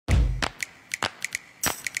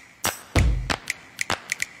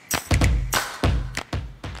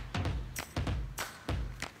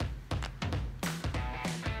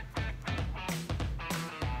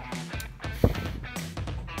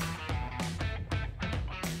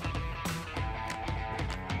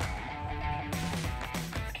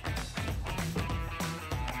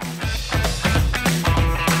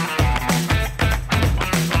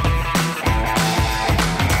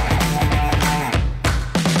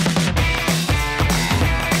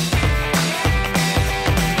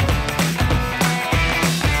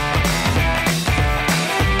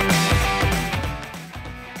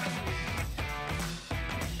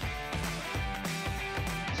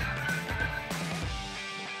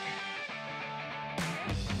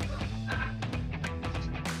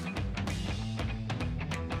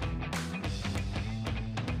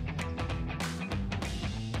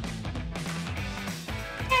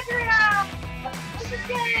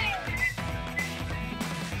King!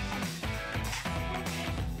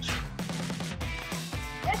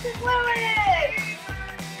 This is Louis!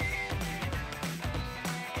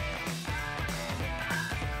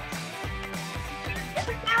 This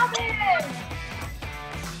is Calvin!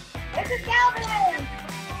 This is Calvin!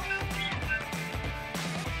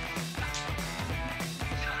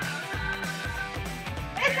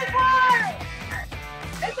 This is Hart!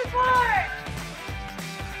 This is Hart!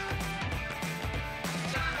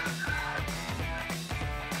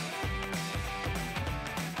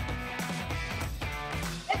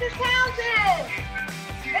 This is Townsend!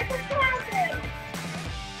 This is Townsend!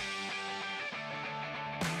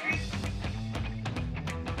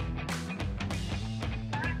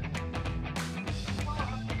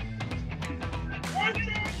 This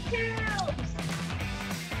is Tubes!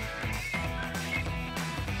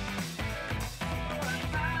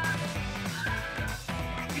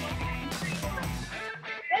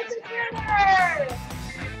 This is Ritter!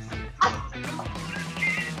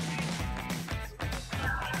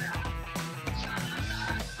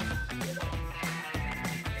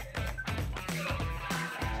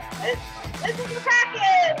 This is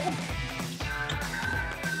McCracken!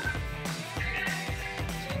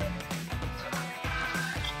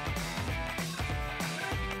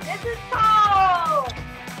 This is Paul!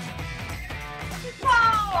 This is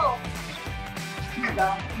Paul! Come here,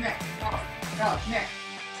 dog. Come here. Dog, come here.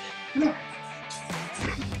 Come here.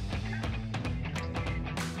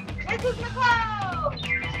 This is Nicole!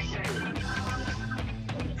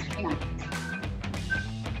 Hang on.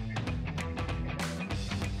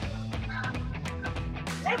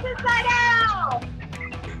 This is Seidel!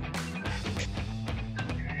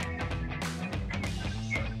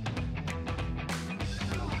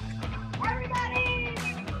 Everybody!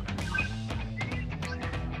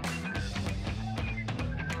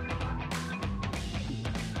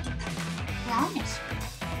 Promise.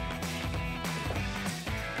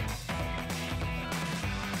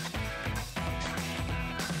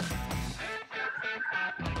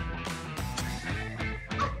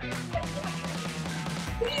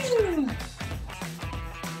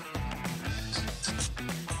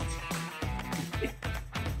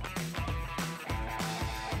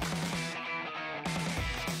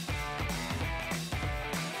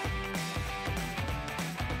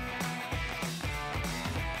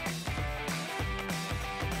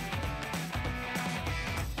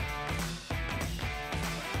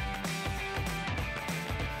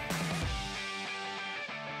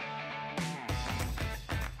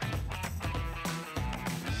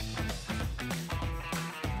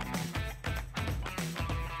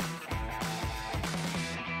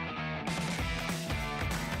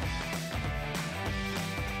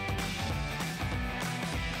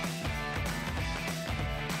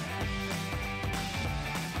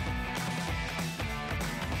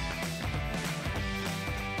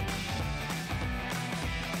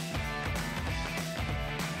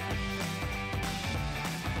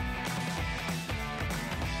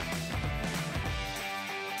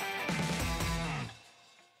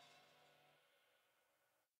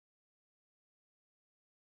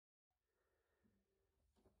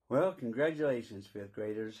 Well, congratulations, fifth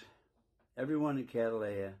graders. Everyone at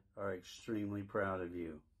Catalayah are extremely proud of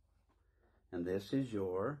you. And this is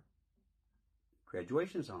your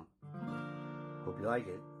graduation song. Hope you like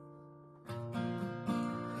it.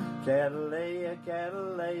 Catalayah,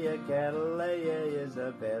 Catalayah, Catalayah is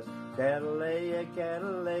the best. Catalayah,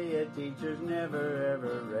 Catalayah, teachers never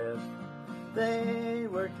ever rest. They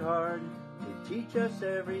worked hard to teach us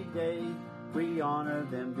every day. We honor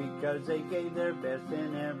them because they gave their best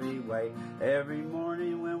in every way. Every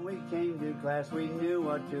morning when we came to class, we knew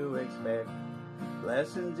what to expect.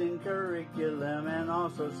 Lessons in curriculum and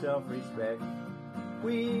also self-respect.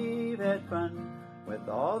 We've had fun with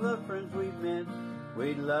all the friends we've met.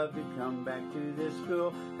 We'd love to come back to this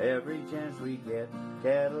school every chance we get.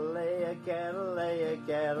 Catalayah, Catalayah,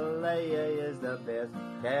 Catalayah is the best.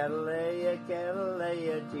 Catalayah,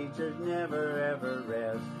 Catalayah, teachers never ever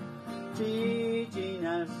rest. Teaching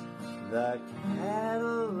us the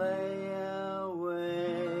Catalayah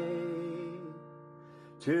way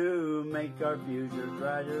to make our future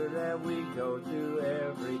brighter that we go to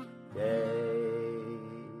every day.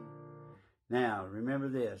 Now, remember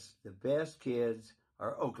this, the best kids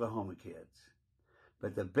are Oklahoma kids,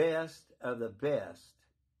 but the best of the best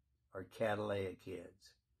are Catalayah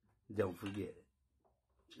kids. Don't forget it.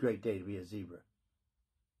 It's a great day to be a zebra.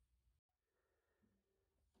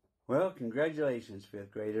 Well, congratulations,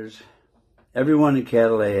 fifth graders. Everyone at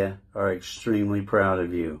Catalayah are extremely proud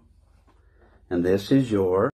of you. And this is your